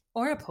lake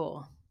Or a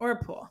pool. or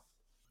a pool?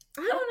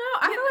 I don't know.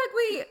 I feel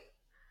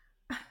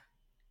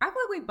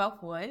like we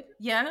both would.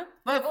 Yeah.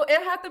 But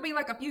it have to be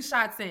like a few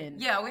shots in.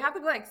 Yeah, we have to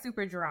be like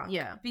super drunk.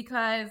 Yeah.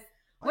 Because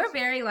we're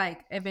very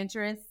like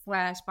adventurous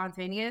 /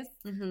 spontaneous.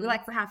 Mhm. We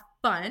like to have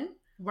fun.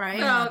 Right.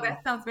 So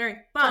that sounds very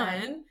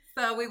fun. Fun.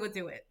 So we would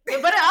do it.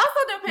 But it also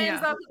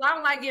depends Yeah. on, I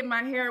don't like getting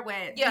my hair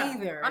wet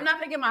either. I'm not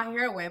gonna get my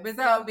hair wet, but it's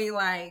gonna be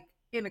like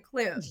in a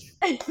clip.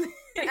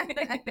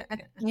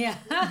 Yeah.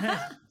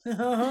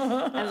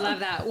 I love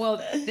that. Well,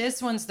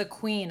 this one's the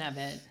queen of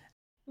it.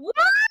 What?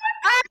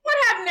 I would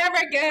have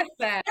never guessed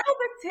that. That was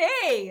a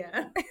tea.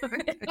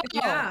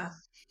 Yeah,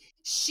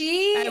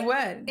 She I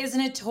would. is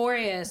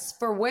notorious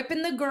for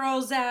whipping the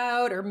girls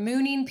out or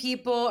mooning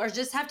people or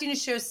just having to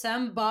show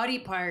some body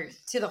part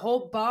to the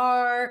whole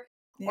bar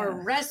or Yeah.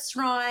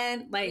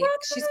 restaurant. Like,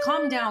 she's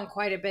calmed down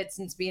quite a bit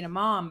since being a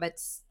mom, but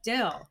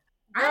still.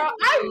 Girl,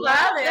 I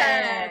love it.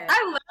 that.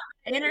 I love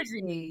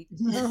Energy.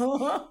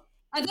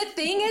 And the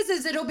thing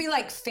is it'll be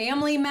like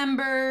family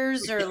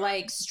members or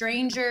like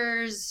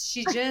strangers.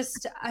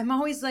 I'm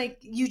always like,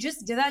 you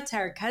just did that to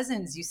our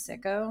cousins, you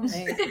sicko.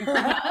 Like,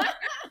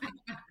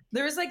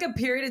 There was like a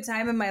period of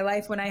time in my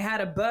life when I had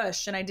a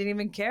bush and I didn't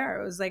even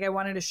care. It was like I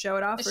wanted to show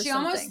it off. she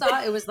almost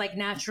thought it was like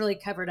naturally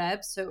covered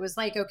up. So it was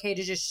like, okay,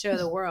 to just show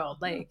the world,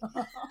 like,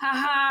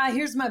 haha,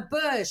 here's my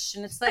bush.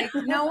 And it's like,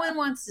 no one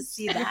wants to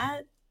see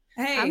that.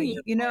 Hey,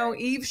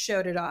 Eve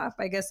showed it off.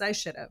 I guess I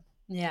should have.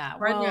 Yeah.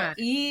 Right Well, now.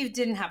 Eve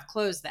didn't have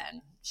clothes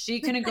then.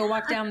 She couldn't go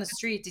walk down the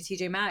street to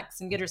TJ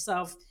Maxx and get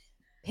herself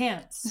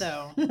pants.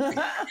 So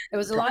it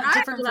was a lot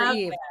different for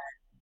Eve.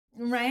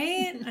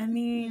 Right? I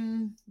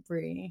mean,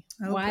 Brie.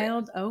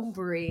 Wild,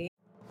 Brie.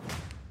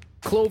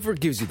 Clover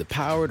gives you the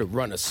power to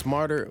run a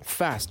smarter,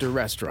 faster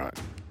restaurant.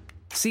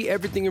 See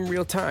everything in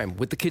real time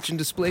with the kitchen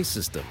display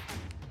system.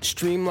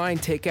 Streamline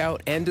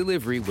takeout and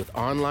delivery with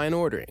online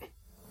ordering.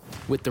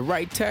 With the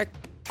right tech,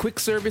 quick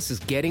service is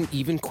getting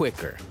even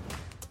quicker.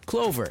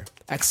 Clover,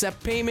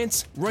 accept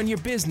payments, run your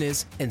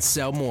business, and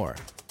sell more.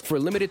 For a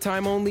limited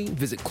time only,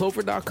 visit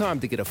Clover.com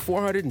to get a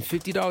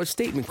 $450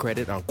 statement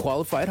credit on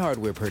qualified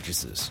hardware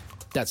purchases.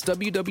 That's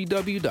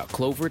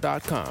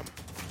www.clover.com.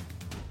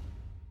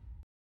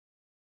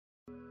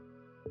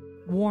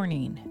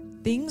 Warning,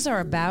 things are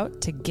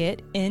about to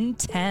get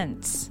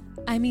intense.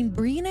 I mean,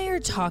 Brie and I are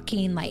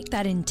talking like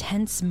that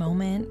intense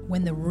moment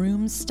when the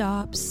room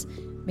stops,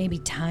 maybe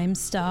time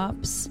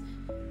stops,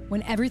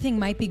 when everything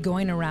might be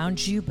going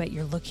around you, but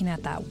you're looking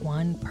at that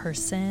one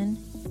person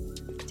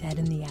dead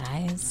in the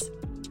eyes,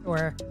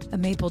 or a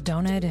maple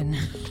donut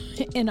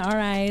in our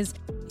eyes.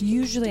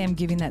 Usually I'm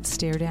giving that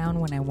stare down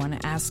when I want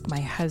to ask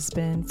my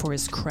husband for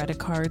his credit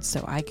card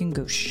so I can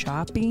go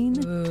shopping.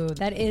 Ooh,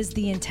 that is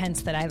the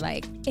intense that I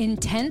like.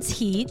 Intense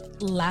heat,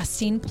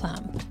 lasting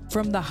plump.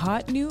 From the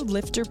hot new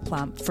Lifter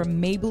Plump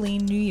from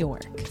Maybelline, New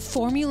York.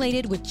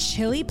 Formulated with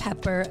chili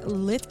pepper,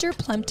 Lifter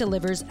Plump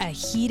delivers a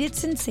heated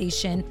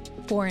sensation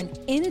for an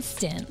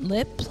instant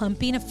lip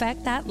plumping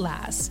effect that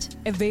lasts.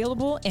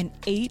 Available in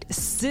 8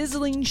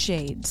 sizzling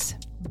shades.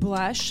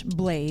 Blush,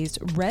 Blaze,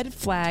 Red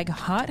Flag,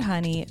 Hot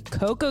Honey,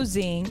 Cocoa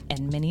Zing,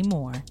 and many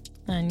more.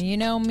 And you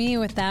know me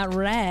with that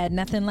red,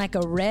 nothing like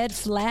a red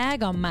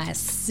flag on my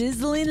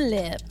sizzling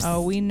lips.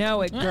 Oh, we know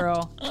it,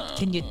 girl.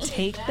 Can you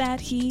take that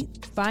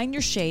heat? Find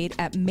your shade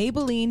at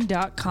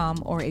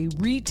Maybelline.com or a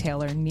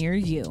retailer near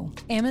you.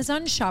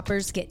 Amazon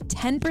shoppers get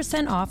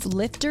 10% off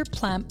Lifter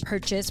Plump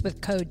purchase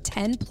with code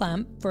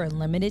 10PLUMP for a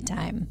limited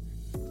time.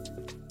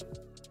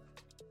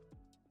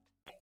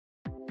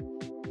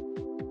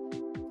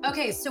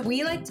 Okay, so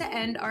we like to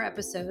end our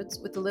episodes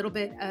with a little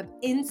bit of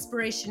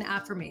inspiration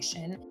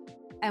affirmation.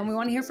 And we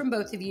want to hear from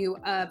both of you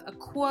of a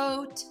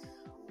quote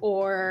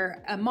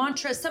or a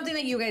mantra, something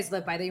that you guys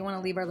live by that you want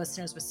to leave our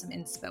listeners with some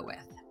inspo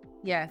with.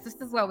 Yes, this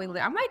is what we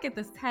live. I might get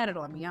this tatted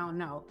on me. I don't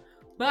know.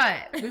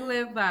 But we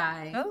live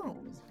by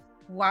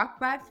walk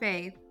by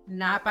faith,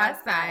 not by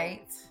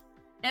sight.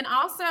 And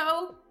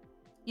also,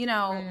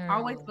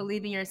 always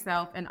believe in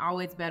yourself and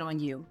always bet on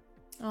you.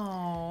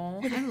 Oh,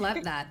 I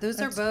love that. Those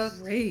are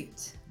both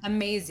great.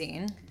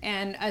 Amazing.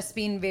 And us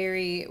being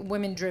very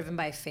women driven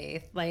by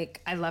faith. Like,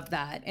 I love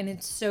that. And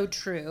it's so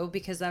true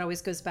because that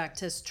always goes back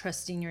to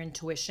trusting your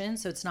intuition.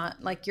 So it's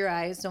not like your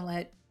eyes. Don't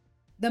let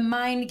the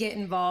mind get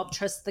involved.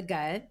 Trust the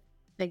gut.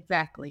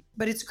 Exactly.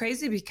 But it's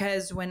crazy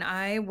because when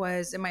I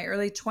was in my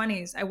early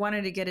 20s, I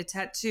wanted to get a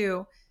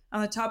tattoo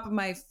on the top of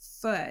my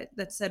foot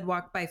that said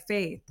walk by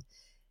faith.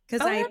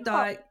 Because I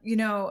thought,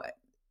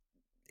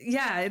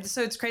 yeah.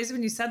 So it's crazy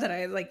when you said that.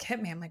 I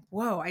hit me. I'm like,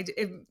 whoa,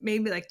 it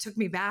made me took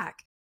me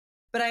back.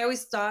 But I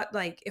always thought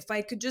if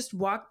I could just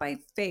walk by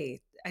faith,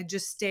 I'd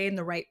just stay in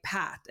the right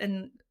path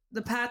and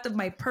the path of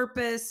my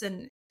purpose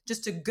and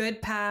just a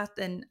good path.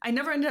 And I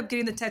never ended up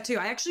getting the tattoo.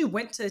 I actually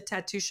went to a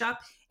tattoo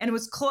shop and it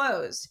was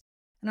closed.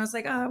 And I was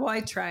like, oh, well,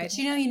 I tried. But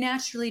you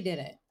naturally did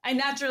it. I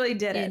naturally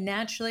did it. You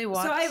naturally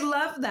walked. So I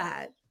love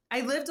that. I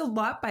lived a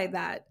lot by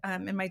that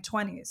in my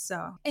 20s.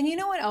 So, and you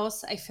know what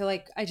else? I feel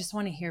like I just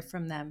want to hear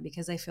from them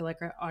because I feel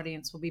like our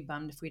audience will be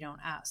bummed if we don't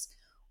ask.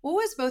 What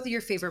was both of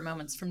your favorite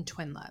moments from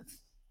twin love?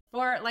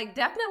 For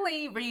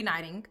definitely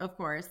reuniting, of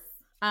course.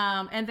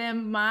 And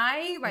then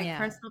my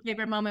personal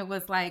favorite moment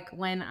was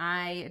when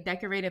I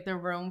decorated the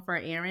room for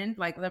Aaron,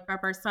 our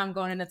first time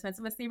going in the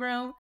intimacy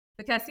room,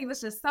 because he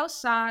was just so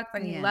shocked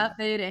and he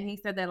loved it. And he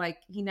said that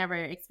he never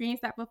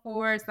experienced that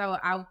before. So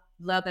I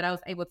love that I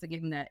was able to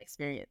give him that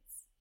experience.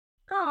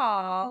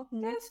 Oh,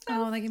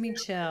 that gave me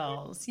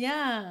chills.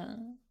 Yeah,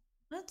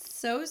 that's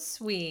so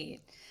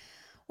sweet.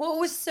 Well, it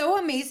was so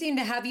amazing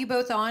to have you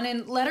both on,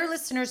 and let our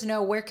listeners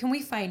know, where can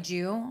we find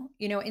you?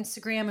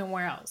 Instagram and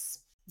where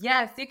else?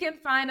 Yes, you can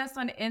find us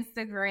on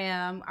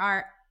Instagram.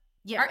 Our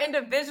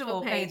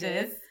individual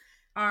pages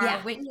are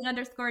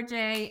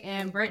Whittnay_J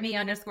and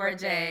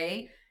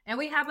Brittnay_J. And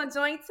we have a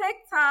joint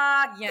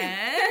TikTok.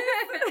 Yes.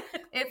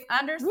 It's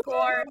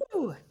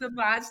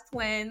 _Savage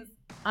Twins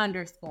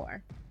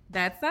 _.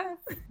 That's us.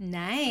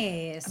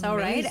 Nice. Amazing. All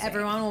right,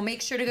 everyone. Well,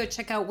 make sure to go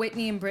check out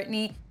Whittnay and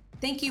Brittnay.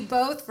 Thank you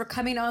both for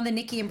coming on the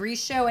Nikki and Bree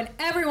Show. And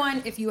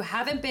everyone, if you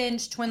haven't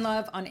binged Twin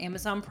Love on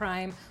Amazon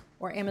Prime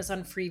or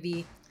Amazon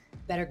Freebie,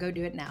 better go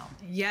do it now.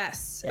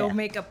 Yes. It'll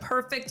make a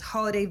perfect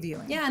holiday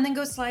viewing. Yeah, and then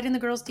go slide in the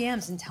girls'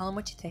 DMs and tell them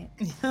what you think.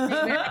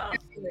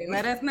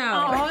 Let us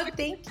know. Oh,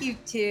 thank you,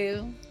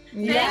 too.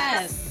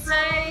 Yes.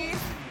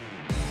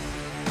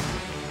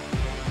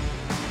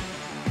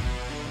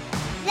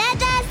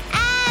 Let us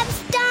abstain.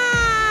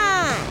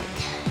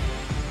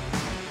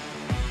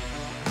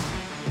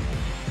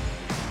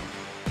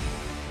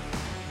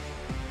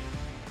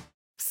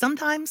 Sometimes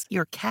Sometimes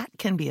your cat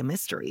can be a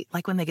mystery,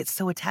 like when they get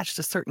so attached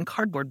to certain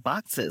cardboard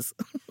boxes.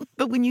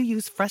 But when you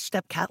use Fresh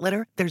Step cat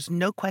litter, there's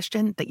no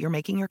question that you're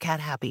making your cat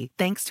happy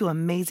thanks to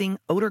amazing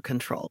odor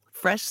control.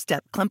 Fresh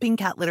Step clumping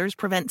cat litters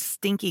prevent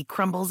stinky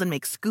crumbles and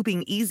make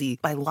scooping easy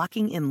by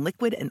locking in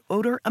liquid and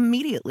odor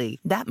immediately.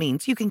 That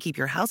means you can keep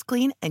your house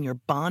clean and your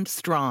bond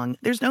strong.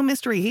 There's no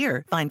mystery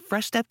here. Find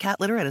Fresh Step cat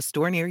litter at a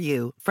store near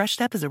you. Fresh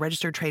Step is a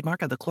registered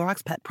trademark of the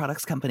Clorox Pet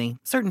Products Company.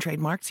 Certain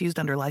trademarks used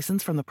under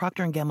license from the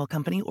Procter & Gamble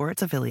Company or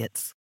its affiliates.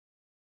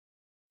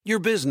 Your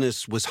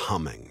business was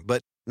humming,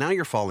 but now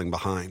you're falling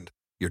behind.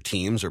 Your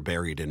teams are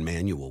buried in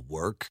manual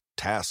work,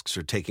 tasks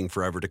are taking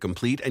forever to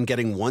complete, and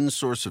getting one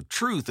source of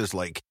truth is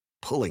like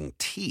pulling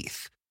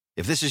teeth.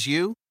 If this is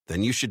you,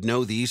 then you should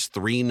know these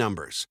three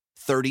numbers: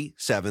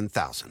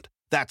 37,000.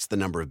 That's the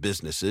number of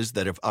businesses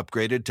that have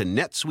upgraded to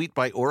NetSuite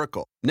by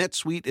Oracle.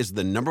 NetSuite is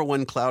the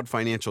 #1 cloud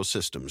financial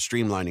system,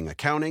 streamlining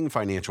accounting,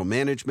 financial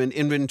management,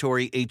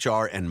 inventory,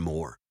 HR, and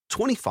more.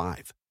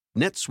 25.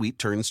 NetSuite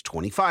turns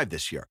 25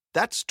 this year.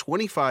 That's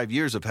 25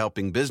 years of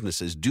helping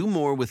businesses do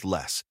more with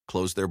less,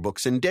 close their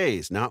books in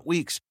days, not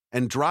weeks,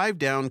 and drive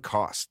down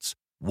costs.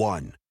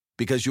 One.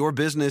 Because your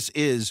business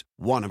is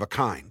one of a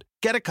kind.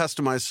 Get a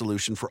customized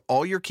solution for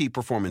all your key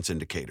performance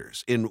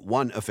indicators in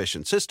one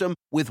efficient system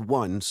with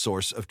one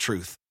source of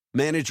truth.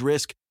 Manage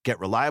risk, get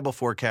reliable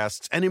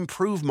forecasts, and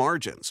improve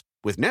margins.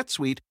 With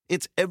NetSuite,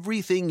 it's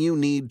everything you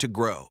need to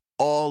grow,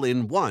 all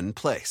in one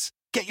place.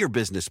 Get your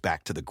business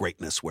back to the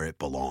greatness where it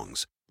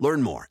belongs.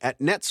 Learn more at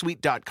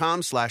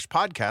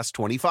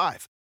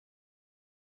netsuite.com/podcast25.